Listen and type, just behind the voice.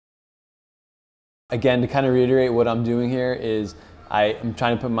Again, to kind of reiterate what I'm doing here is I am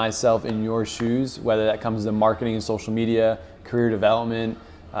trying to put myself in your shoes, whether that comes to marketing and social media, career development,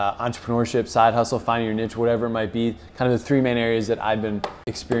 entrepreneurship, side hustle, finding your niche, whatever it might be, kind of the three main areas that I've been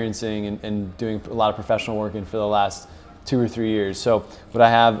experiencing and doing a lot of professional work in for the last 2 or 3 years. So what I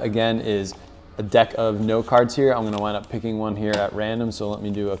have again is a deck of note cards here. I'm gonna wind up picking one here at random, so let me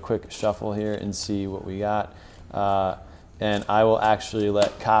do a quick shuffle here and see what we got. And I will actually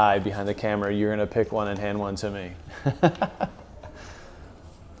let Kai behind the camera, you're gonna pick one and hand one to me.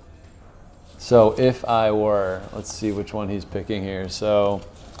 So if I were, let's see which one he's picking here. So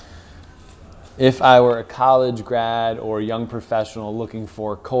if I were a college grad or young professional looking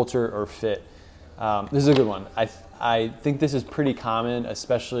for culture or fit, this is a good one. I think this is pretty common,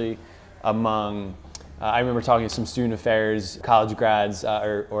 especially among, I remember talking to some student affairs, college grads,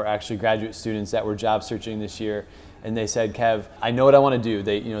 or actually graduate students that were job searching this year. And they said, Kev, I know what I want to do.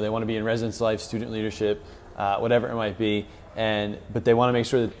 They want to be in residence life, student leadership, whatever it might be. But they want to make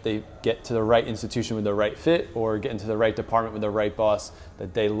sure that they get to the right institution with the right fit or get into the right department with the right boss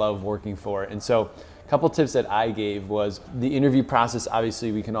that they love working for. And so a couple tips that I gave was the interview process.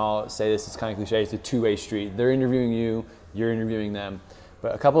 Obviously, we can all say this, it's kind of cliche, it's a two-way street. They're interviewing you, you're interviewing them.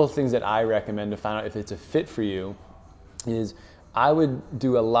 But a couple of things that I recommend to find out if it's a fit for you is I would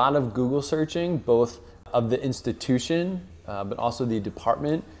do a lot of Google searching, both of the institution, but also the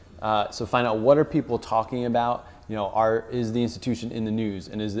department. So find out what are people talking about. Is the institution in the news,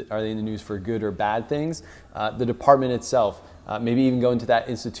 and are they in the news for good or bad things? The department itself, maybe even go into that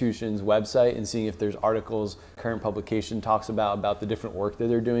institution's website and seeing if there's articles, current publication talks about the different work that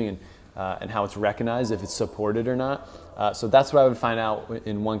they're doing and how it's recognized, if it's supported or not. So that's what I would find out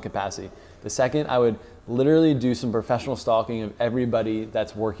in one capacity. The second, I would literally do some professional stalking of everybody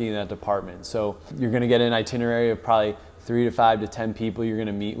that's working in that department. So you're gonna get an itinerary of probably 3 to 5 to 10 people you're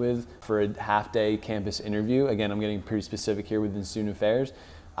gonna meet with for a half-day campus interview. Again, I'm getting pretty specific here within student affairs.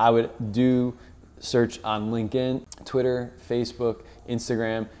 I would do search on LinkedIn, Twitter, Facebook,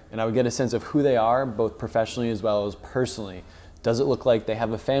 Instagram, and I would get a sense of who they are, both professionally as well as personally. Does it look like they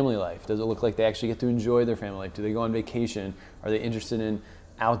have a family life? Does it look like they actually get to enjoy their family life? Do they go on vacation? Are they interested in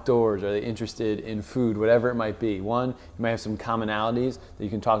outdoors? Are they interested in food? Whatever it might be. One, you might have some commonalities that you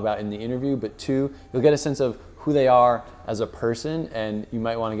can talk about in the interview, but two, you'll get a sense of who they are as a person, and you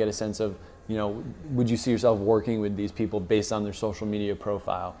might want to get a sense of, would you see yourself working with these people based on their social media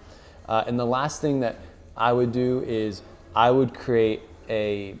profile? And the last thing that I would do is I would create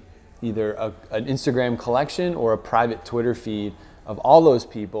either an Instagram collection or a private Twitter feed of all those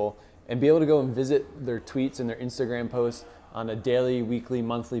people and be able to go and visit their tweets and their Instagram posts on a daily, weekly,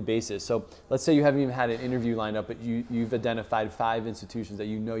 monthly basis. So let's say you haven't even had an interview lined up, but you've identified 5 institutions that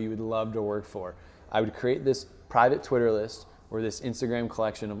you would love to work for. I would create this private Twitter list or this Instagram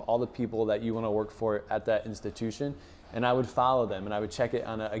collection of all the people that you want to work for at that institution, and I would follow them and I would check it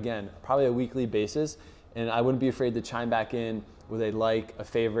on again, probably a weekly basis, and I wouldn't be afraid to chime back in with a like, a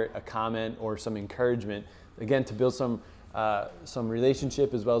favorite, a comment, or some encouragement, again, to build some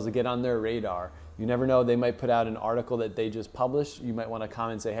relationship as well as to get on their radar. You never know, they might put out an article that they just published. You might want to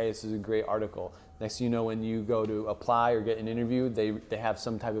comment and say, hey, this is a great article. Next thing you know, when you go to apply or get an interview, they have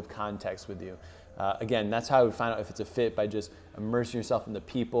some type of context with you. Again, that's how I would find out if it's a fit, by just immersing yourself in the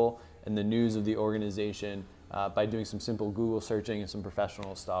people and the news of the organization by doing some simple Google searching and some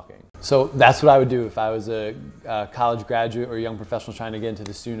professional stalking. So that's what I would do if I was a college graduate or a young professional trying to get into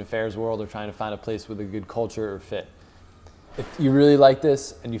the student affairs world or trying to find a place with a good culture or fit. If you really like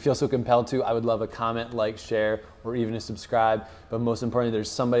this and you feel so compelled to, I would love a comment, like, share, or even a subscribe. But most importantly, there's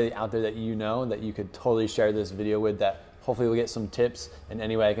somebody out there that you know that you could totally share this video with that hopefully will get some tips, and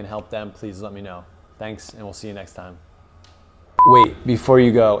any way I can help them, please let me know. Thanks, and we'll see you next time. Wait, before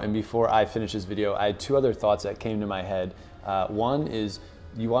you go and before I finish this video, I had 2 other thoughts that came to my head. One is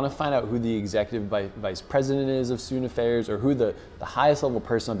you want to find out who the executive vice president is of student affairs, or who the highest level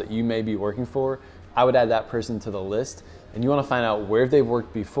person that you may be working for. I would add that person to the list. And you want to find out where they've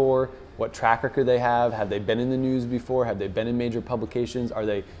worked before, what track record they have they been in the news before, have they been in major publications, are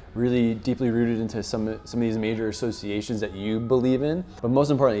they really deeply rooted into some of these major associations that you believe in. But most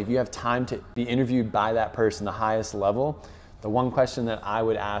importantly, if you have time to be interviewed by that person, the highest level, the one question that I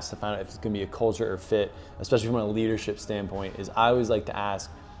would ask to find out if it's going to be a culture or fit, especially from a leadership standpoint, is I always like to ask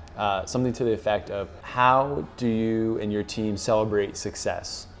something to the effect of, how do you and your team celebrate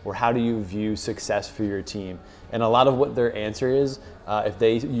success? Or how do you view success for your team? And a lot of what their answer is, if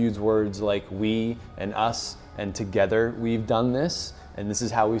they use words like we and us and together we've done this, and this is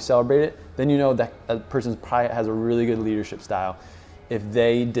how we celebrate it, then you know that that person probably has a really good leadership style. If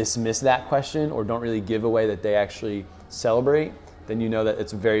they dismiss that question or don't really give away that they actually celebrate, then you know that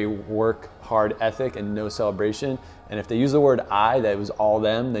it's very work hard ethic and no celebration. And if they use the word I, that it was all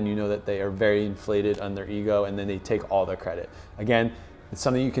them, then you know that they are very inflated on their ego and then they take all the credit. Again, it's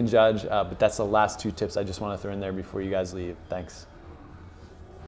something you can judge, but that's the last two tips I just want to throw in there before you guys leave. Thanks.